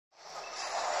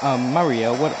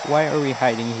Mario, why are we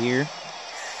hiding here?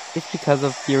 It's because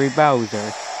of Fury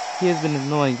Bowser. He has been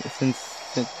annoying since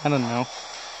I don't know.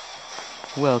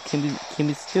 Well, can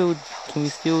you still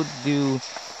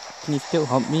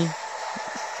help me?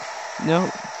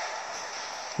 No,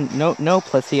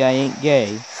 plessie, I ain't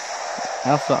gay.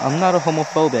 Also, I'm not a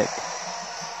homophobic.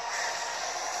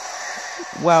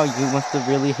 Wow, you must have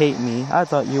really hate me. I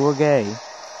thought you were gay.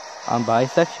 I'm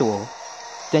bisexual.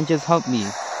 Then just hump me.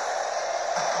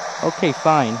 Okay,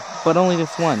 fine, but only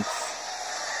this once.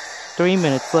 3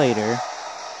 minutes later,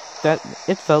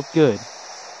 it felt good.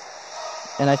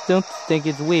 And I still think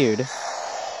it's weird.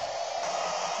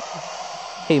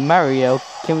 Hey Mario,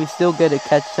 can we still get a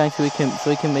catch time so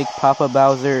we can make Papa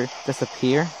Bowser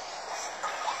disappear?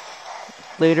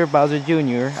 Later, Bowser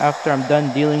Jr., after I'm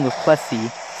done dealing with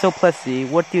Plessie. So Plessie,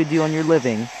 what do you do on your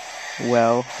living?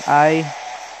 Well, I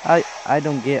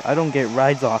don't get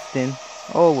rides often.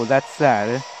 Oh, well, that's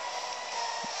sad.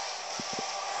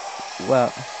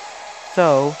 Well,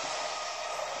 so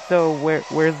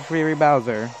where's Fury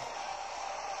Bowser?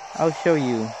 I'll show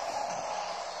you.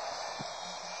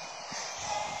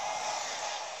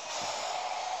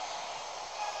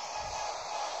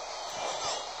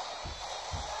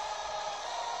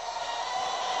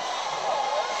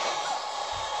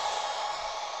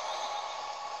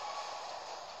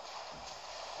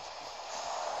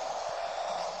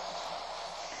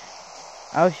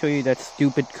 I'll show you that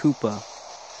stupid Koopa.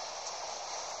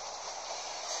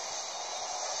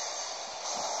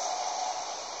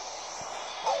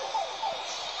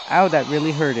 Ow, that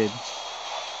really hurted.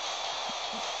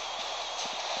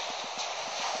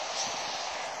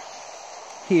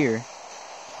 Here.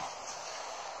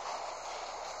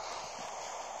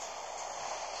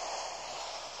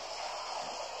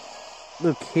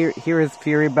 Look, here is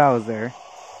Fury Bowser.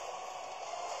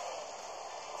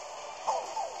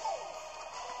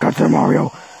 Cut there,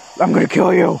 Mario! I'm gonna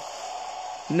kill you!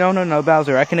 No,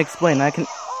 Bowser, I can explain.